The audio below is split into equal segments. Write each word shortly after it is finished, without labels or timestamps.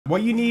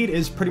What you need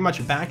is pretty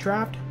much a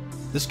backdraft.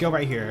 This skill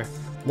right here.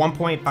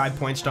 1.5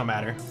 points, don't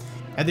matter.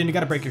 And then you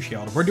gotta break your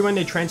shield. We're doing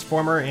a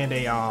transformer and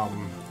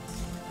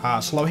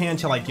a slow hand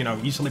to, like, you know,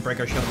 easily break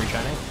our shield and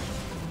regen it.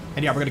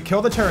 And yeah, we're gonna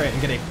kill the turret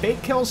and get a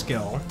fake kill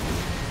skill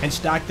and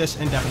stack this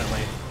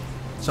indefinitely.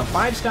 So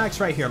 5 stacks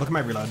right here. Look at my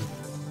reload.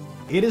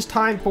 It is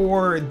time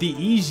for the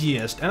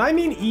easiest, and I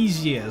mean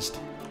easiest,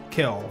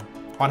 kill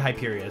on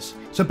Hyperius.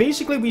 So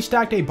basically we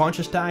stacked a bunch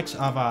of stacks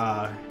of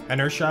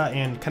inertia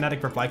and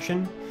kinetic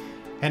reflection.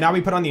 And now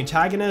we put on the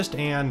antagonist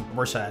and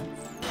we're set.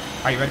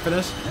 Are you ready for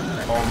this?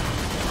 Boom.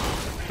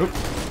 Oop.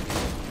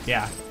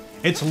 Yeah,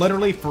 it's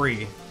literally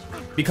free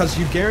because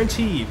you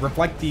guarantee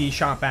reflect the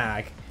shot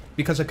back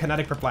because of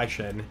kinetic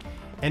reflection.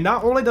 And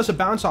not only does it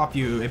bounce off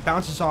you, it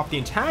bounces off the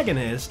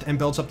antagonist and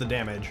builds up the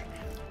damage.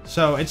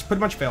 So it's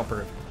pretty much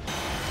fail-proof.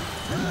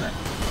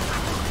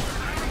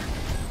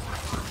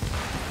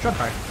 Shot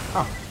fire.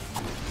 Oh.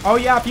 Oh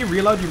yeah, if you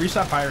reload, you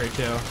reset fire rate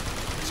too.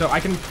 So I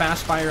can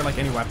fast fire like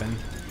any weapon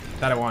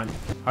that I want.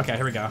 Okay,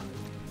 here we go.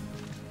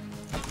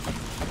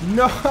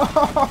 No!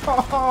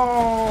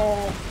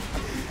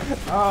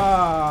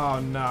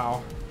 Oh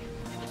no.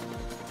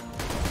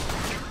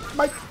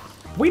 Mike,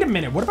 wait a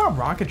minute, what about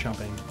rocket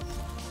jumping?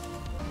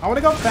 I want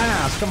to go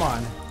fast, come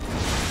on.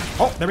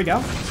 Oh, there we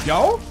go.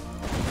 Yo!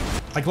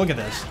 Like, look at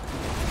this.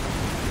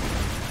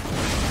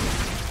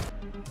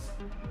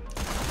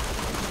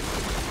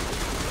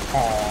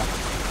 Aw.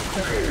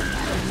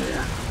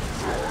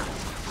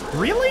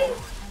 Really?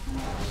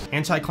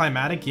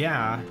 Anticlimactic?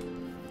 Yeah.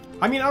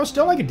 I mean, I was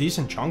still like a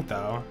decent chunk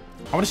though.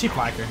 I want to see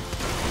Placker.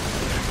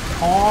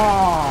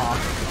 Aw.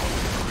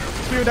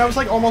 Dude, that was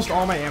like almost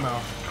all my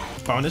ammo.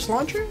 Bonus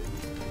launcher?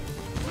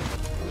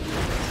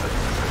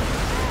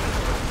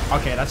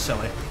 Okay, that's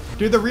silly.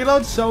 Dude, the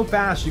reload's so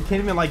fast, you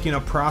can't even, like, you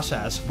know,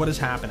 process what is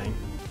happening.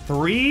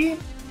 3,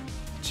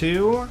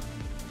 2,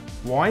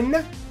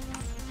 1.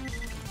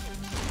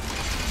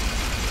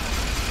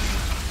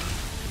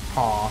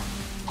 Aw.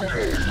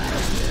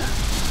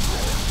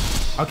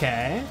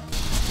 Okay.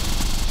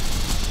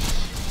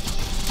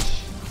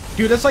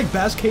 Dude, that's like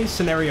best case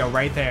scenario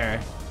right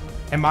there.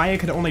 And Maya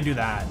could only do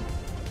that.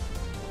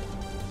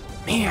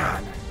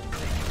 Man.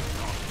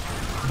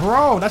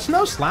 Bro, that's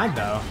no slag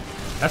though.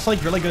 That's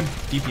like really good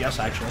DPS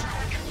actually.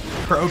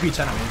 For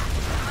OP10, I mean.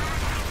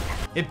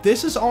 If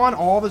this is on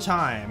all the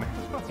time,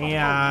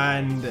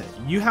 and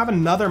you have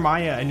another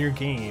Maya in your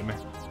game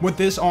with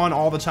this on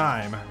all the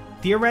time,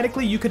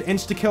 theoretically you could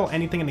insta-kill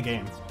anything in the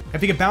game.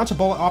 If you could bounce a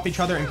bullet off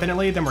each other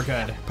infinitely, then we're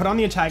good. Put on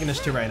the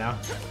antagonist too right now,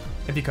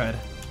 if you could.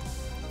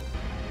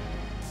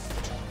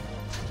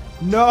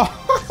 No!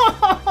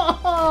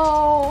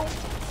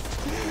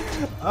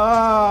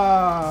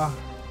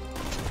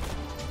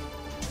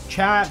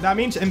 Chat, that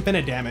means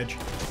infinite damage.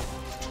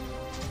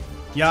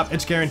 Yup,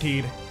 it's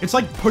guaranteed. It's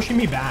like pushing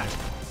me back.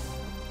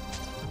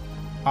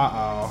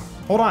 Uh-oh.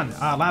 Hold on,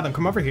 Latham,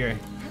 come over here.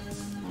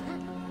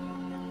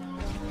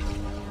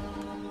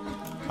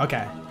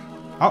 Okay.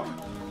 Oh.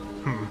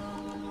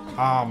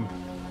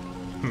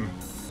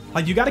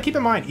 Like, you gotta keep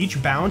in mind,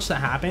 each bounce that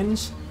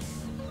happens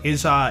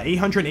is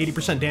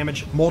 880%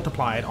 damage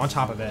multiplied on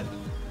top of it.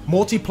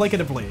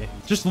 Multiplicatively.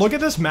 Just look at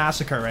this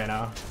massacre right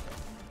now.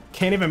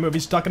 Can't even move,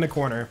 he's stuck in a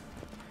corner.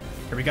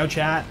 Here we go,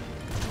 chat.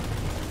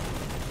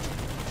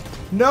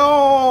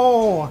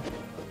 No!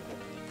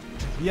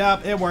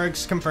 Yep, it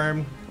works,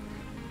 confirmed.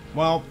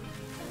 Well,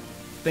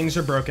 things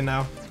are broken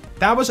now.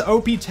 That was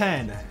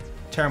OP10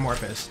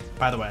 Terramorphous,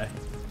 by the way.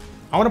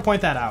 I want to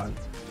point that out.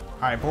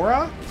 Alright,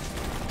 Bora.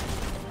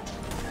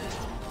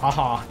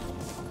 Haha.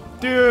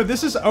 Dude,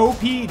 this is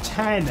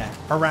OP10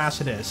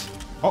 Haracidus.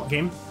 Oh,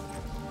 game.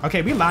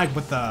 Okay, we lagged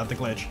with the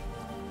glitch.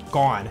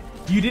 Gone.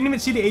 You didn't even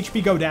see the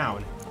HP go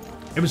down.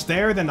 It was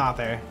there, then not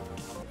there.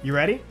 You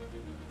ready?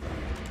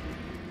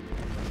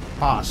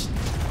 Boss.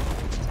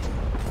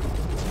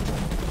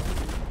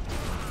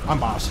 I'm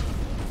boss.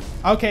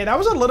 Okay, that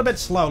was a little bit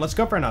slow. Let's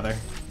go for another.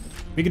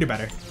 We can do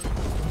better.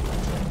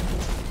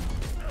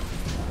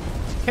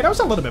 Okay, that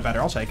was a little bit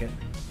better. I'll take it.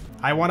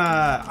 I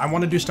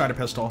wanna do starter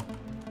pistol.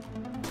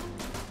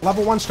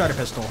 Level 1 starter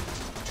pistol.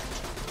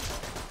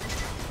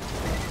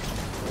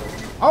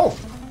 Oh!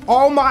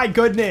 Oh my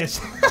goodness!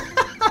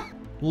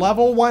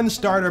 Level 1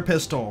 starter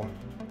pistol.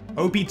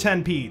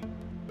 OP10 Pete.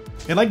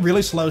 It like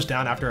really slows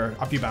down after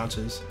a few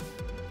bounces.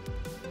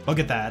 Look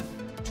at that.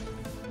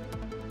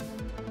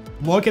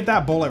 Look at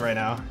that bullet right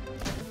now.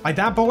 Like,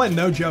 that bullet,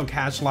 no joke,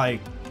 has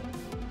like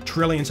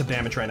trillions of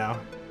damage right now.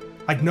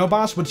 Like, no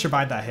boss would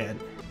survive that hit.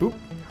 Boop.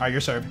 Alright,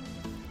 your serve.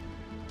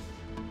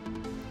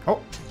 Oh.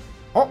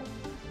 Oh.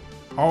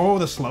 Oh,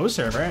 the slow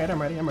serve. Alright, I'm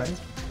ready, I'm ready.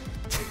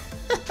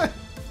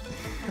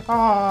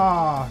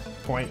 Ah,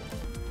 point.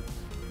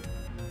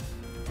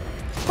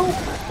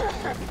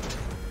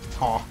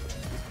 Oh.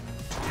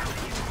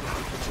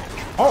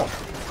 Oh,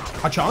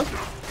 a chunk?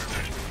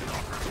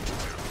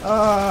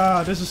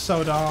 This is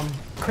so dumb.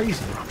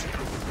 Crazy.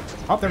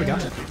 Oh, there we go.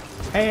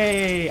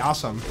 Hey,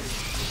 awesome.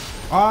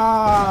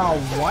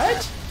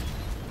 What?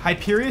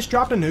 Hyperius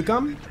dropped a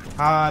nukem?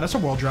 That's a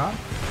world drop.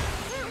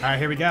 Alright,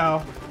 here we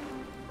go.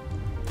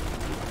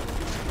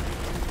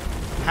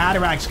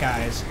 cataracts,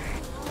 guys.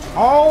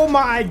 Oh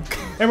my,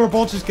 and we're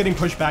both just getting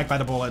pushed back by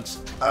the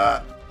bullets.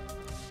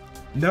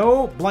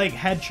 No, like,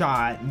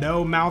 headshot,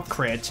 no mouth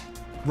crit,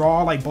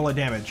 raw, like, bullet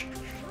damage.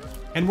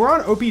 And we're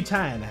on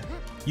OP10,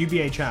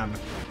 UBHM.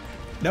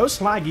 No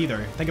slag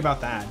either, think about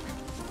that.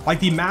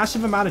 Like, the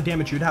massive amount of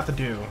damage you'd have to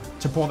do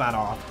to pull that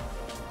off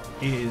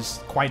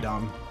is quite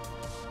dumb.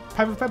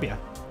 Pyrophobia.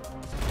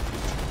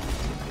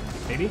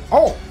 Maybe?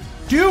 Oh,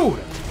 dude!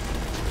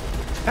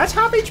 That's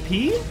half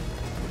HP?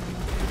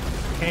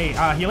 Okay,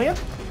 helium?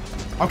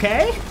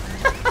 Okay.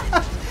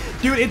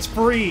 Dude, it's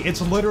free.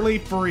 It's literally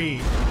free.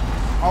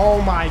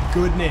 Oh my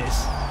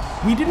goodness.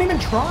 We didn't even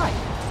try.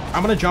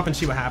 I'm gonna jump and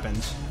see what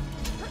happens.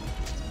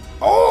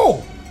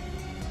 Oh!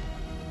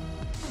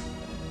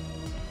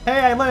 Hey,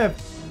 I live.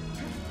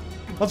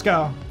 Let's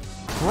go.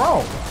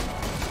 Bro.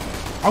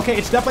 Okay,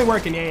 it's definitely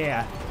working.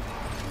 Yeah.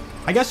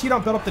 I guess you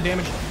don't build up the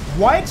damage.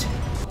 What?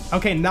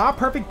 Okay, not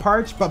perfect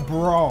parts, but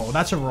bro,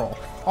 that's a roll.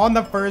 On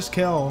the first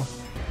kill.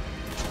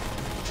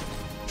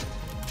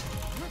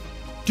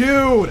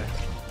 Dude.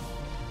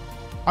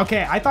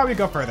 Okay, I thought we'd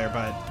go further,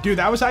 but dude,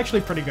 that was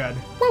actually pretty good.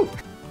 Woo.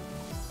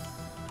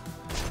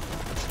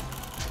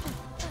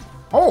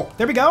 Oh,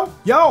 there we go.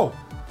 Yo.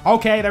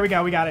 Okay, there we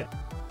go. We got it.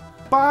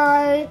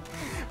 Bye.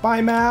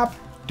 Bye, map.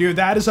 Dude,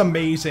 that is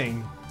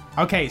amazing.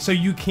 Okay, so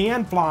you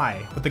can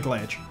fly with the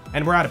glitch,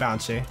 and we're out of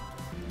bounds, see?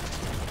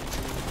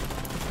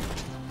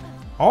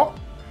 Oh.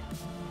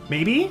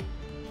 Maybe?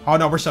 Oh,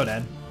 no, we're so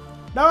dead.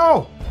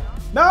 No.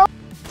 No.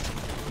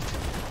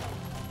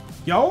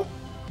 Yo.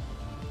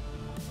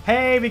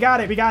 Hey, we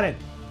got it. We got it.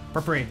 For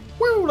free.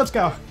 Woo, let's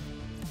go.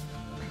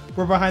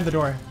 We're behind the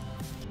door.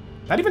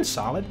 That even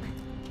solid?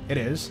 It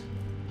is.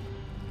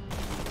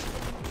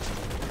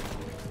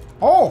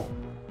 Oh.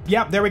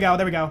 Yep, there we go.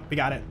 There we go. We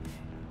got it.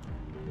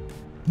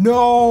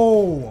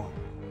 No.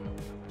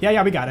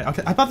 Yeah, we got it.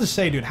 Okay, I was about to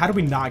say, dude, how did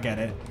we not get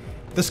it?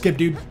 The skip,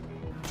 dude.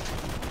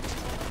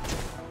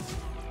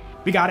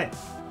 We got it.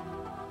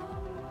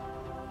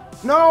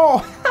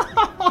 No.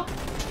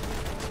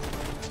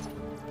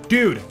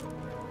 Dude.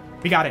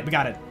 We got it. We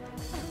got it.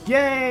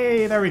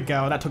 Yay. There we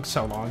go. That took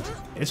so long.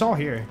 It's all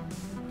here.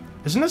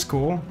 Isn't this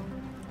cool?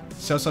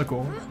 So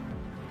cool.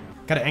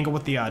 Got an angle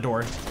with the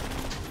door.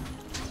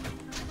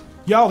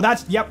 Yo,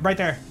 that's, yep, right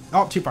there.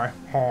 Oh, too far.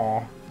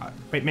 Oh.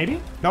 Wait,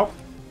 maybe? Nope.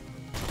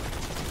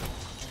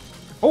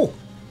 Oh,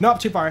 nope,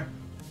 too far.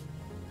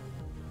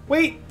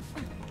 Wait.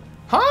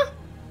 Huh?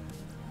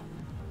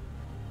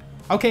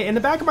 Okay, in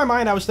the back of my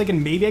mind, I was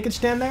thinking maybe I could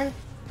stand there.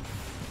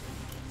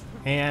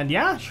 And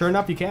yeah, sure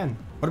enough, you can.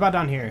 What about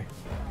down here?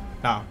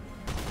 No.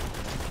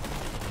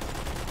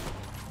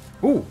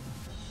 Ooh.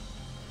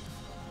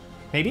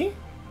 Maybe?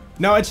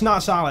 No, it's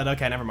not solid.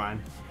 Okay, never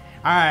mind.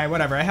 Alright,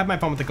 whatever. I have my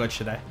fun with the glitch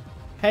today.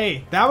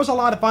 Hey, that was a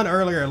lot of fun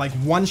earlier, like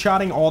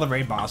one-shotting all the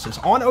raid bosses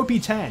on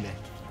OP10.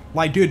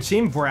 Like, dude,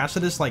 seeing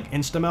Voracitus like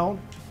insta-melt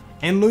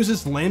and lose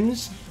his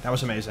limbs, that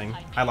was amazing.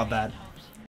 I love that.